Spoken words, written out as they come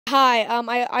Hi,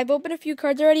 I've opened a few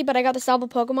cards already, but I got the Sobble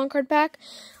Pokemon card pack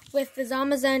with the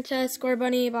Zamazenta,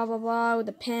 Scorbunny, blah blah blah, with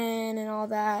the pin and all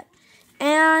that.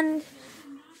 And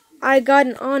I got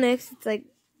an Onyx. It's like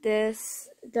this: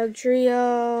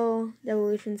 Dugtrio,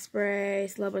 Evolution Spray,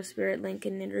 Slowbro Spirit,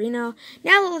 Lincoln, Nidorino.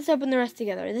 Now let's open the rest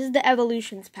together. This is the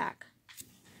Evolutions pack.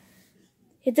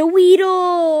 It's a Weedle!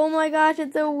 Oh my gosh,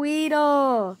 it's a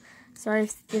Weedle! Sorry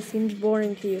if this seems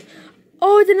boring to you.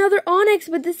 Oh, it's another Onyx,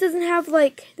 but this doesn't have,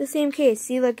 like, the same case.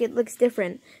 See, look, it looks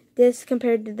different. This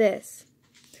compared to this.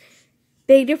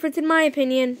 Big difference in my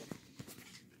opinion.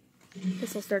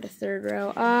 This will start a third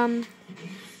row.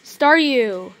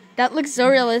 Staryu. That looks so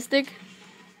realistic.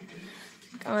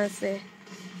 Honestly.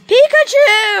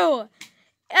 Pikachu!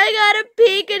 I got a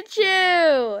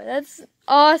Pikachu! That's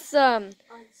awesome.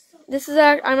 This is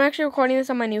I'm actually recording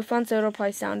this on my new phone, so it'll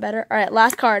probably sound better. Alright,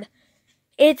 last card.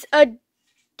 It's a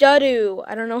Dudu.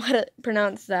 I don't know how to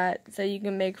pronounce that, so you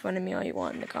can make fun of me all you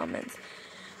want in the comments.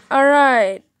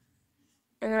 Alright.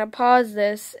 I'm going to pause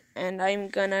this, and I'm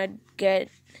going to get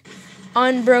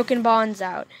Unbroken Bonds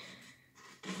out.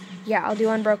 Yeah, I'll do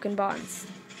Unbroken Bonds.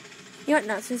 You know what?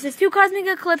 No, since there's 2 Cosmic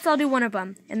Eclipse, I'll do one of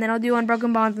them. And then I'll do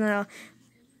Unbroken Bonds, and then I'll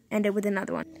end it with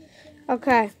another one.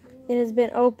 Okay, it has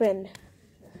been opened.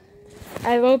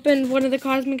 I've opened one of the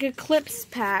Cosmic Eclipse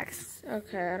packs.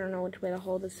 Okay, I don't know which way to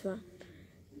hold this one.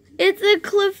 It's a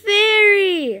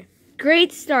Clefairy!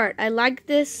 Great start. I like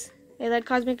this. I like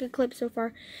Cosmic Eclipse so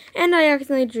far. And I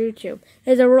accidentally drew 2.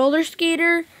 There's a Roller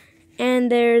Skater,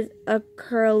 and there's a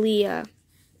Curlia.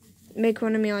 Make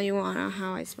fun of me all you want on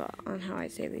how I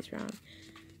say these wrong.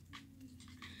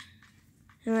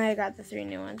 And I got the 3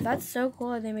 new ones. That's so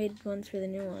cool they made ones for the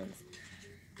new ones.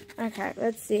 Okay,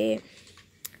 let's see.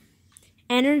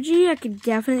 Energy, I could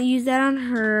definitely use that on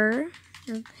her.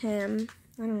 Or him.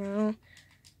 I don't know.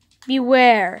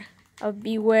 Beware of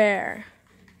Beware.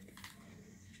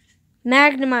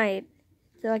 Magnemite.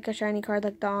 It's like a shiny card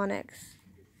like the Onyx.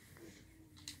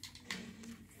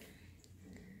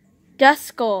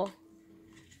 Duskull.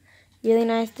 Really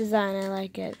nice design. I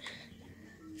like it.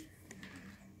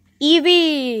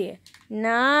 Eevee.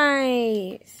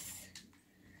 Nice.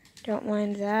 Don't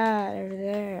mind that over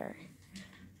there.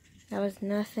 That was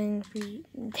nothing for you.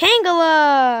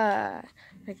 Tangela!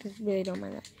 I just really don't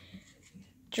mind that.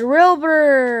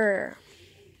 Drillbur!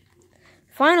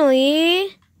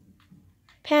 Finally,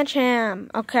 Pancham.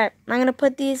 Okay, I'm going to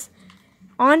put these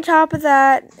on top of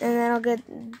that, and then I'll get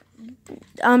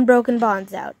Unbroken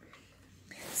Bonds out.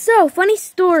 So, funny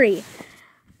story.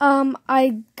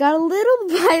 I got a little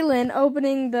violent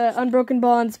opening the Unbroken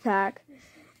Bonds pack,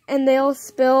 and they all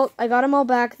spilt. I got them all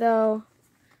back, though.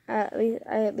 I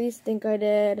at least think I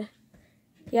did.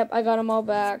 Yep, I got them all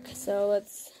back. So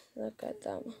let's look at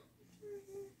them.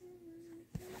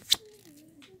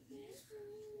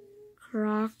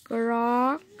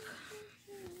 Krokorok.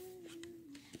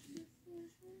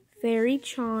 Fairy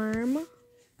Charm.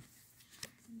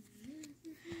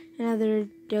 Another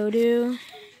Dodu.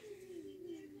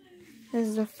 This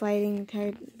is a fighting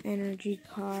type energy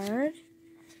card.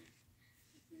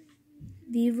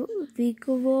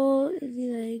 Vikavolt, is he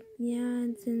like, yeah,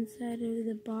 it's inside of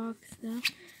the box though.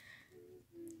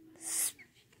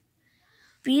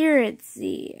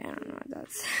 Spiritsy, I don't know what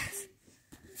that says.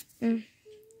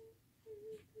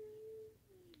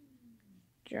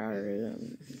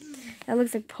 Jarum. That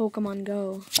looks like Pokemon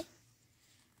Go.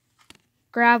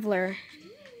 Graveler,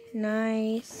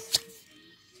 nice.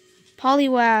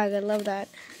 Poliwag, I love that.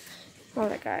 Oh,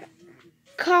 that guy.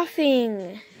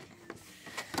 Coughing.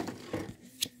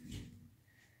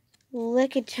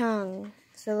 Lickitung.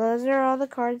 So those are all the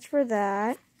cards for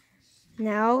that.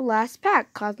 Now, last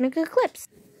pack, Cosmic Eclipse.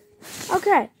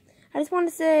 Okay, I just want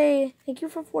to say thank you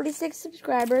for 46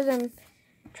 subscribers. I'm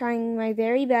trying my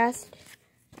very best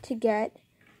to get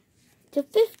to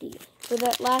 50 for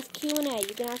that last Q&A.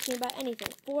 You can ask me about anything.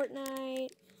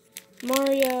 Fortnite,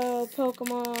 Mario,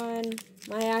 Pokemon,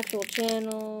 my actual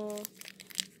channel,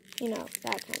 you know,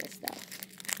 that kind of stuff.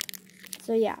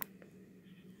 So yeah.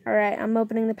 Alright, I'm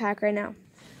opening the pack right now.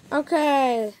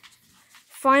 Okay.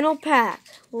 Final pack.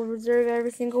 We'll reserve every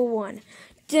single one.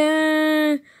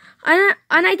 Dun!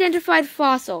 Unidentified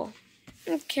fossil.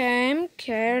 Okay. I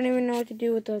don't even know what to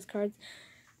do with those cards.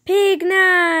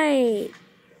 Pignite!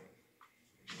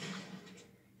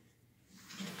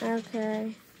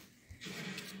 Okay.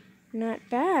 Not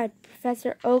bad.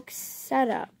 Professor Oak's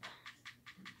setup.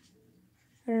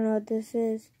 I don't know what this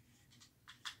is.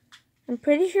 I'm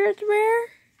pretty sure it's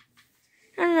rare.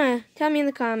 I don't know. Tell me in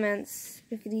the comments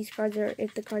if these cards are,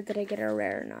 if the cards that I get are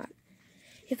rare or not.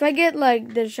 If I get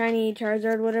like the shiny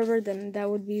Charizard, whatever, then that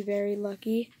would be very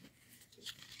lucky.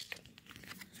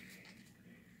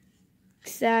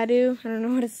 Sadu. I don't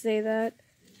know how to say that.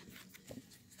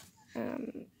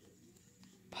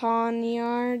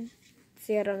 Pawniard.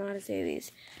 See, I don't know how to say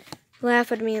these.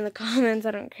 Laugh at me in the comments.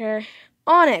 I don't care.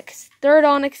 Onyx. 3rd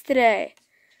Onyx today.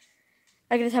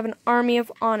 I can just have an army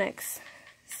of Onyx.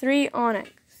 3 Onyx.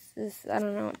 I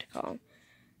don't know what to call them.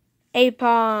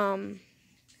 Apom.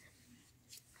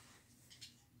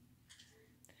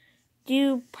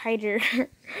 Dewpider.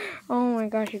 Oh my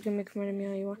gosh, you can make fun of me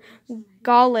all you want.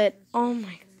 Gauntlet. Oh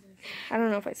my. I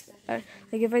don't know if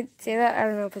if I say that, I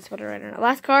don't know if it's what I write or not.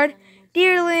 Last card.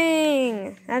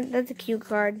 Deerling. That's a cute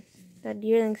card. That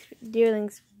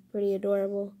Deerling's pretty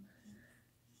adorable.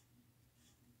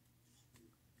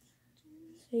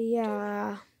 So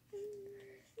yeah.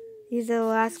 These are the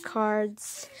last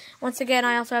cards. Once again,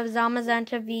 I also have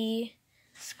Zamazenta V,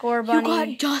 Score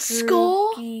Bunny, You got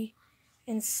Duskull? Grookey,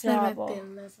 and Sobble.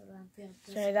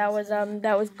 Sorry, that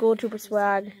was Gold Trooper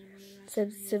Swag.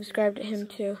 Subscribe to him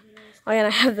too. Oh yeah, and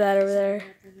I have that over there.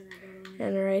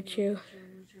 And a Raichu.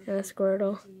 And a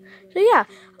Squirtle. So yeah,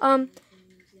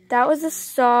 that was the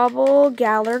Sobble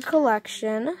Galar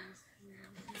collection.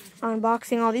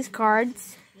 Unboxing all these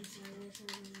cards.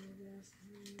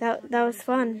 That was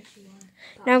fun.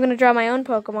 Now I'm going to draw my own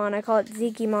Pokemon. I call it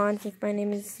Zekimon since my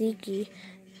name is Zeki.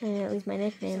 And at least my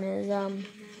nickname is,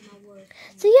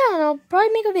 So yeah, and I'll probably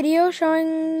make a video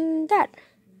showing that.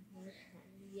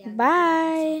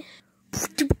 Bye!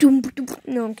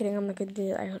 No, I'm kidding. I'm not going to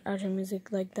do outro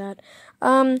music like that.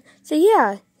 So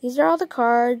yeah, these are all the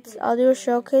cards. I'll do a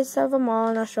showcase of them all,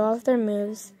 and I'll show off their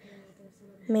moves.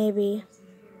 Maybe.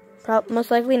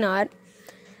 Most likely not.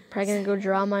 Probably gonna go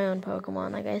draw my own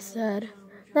Pokemon, like I said.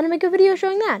 Then I'll make a video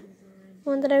showing that.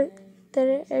 One that I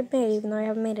made, even though I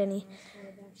haven't made any.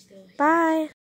 Bye!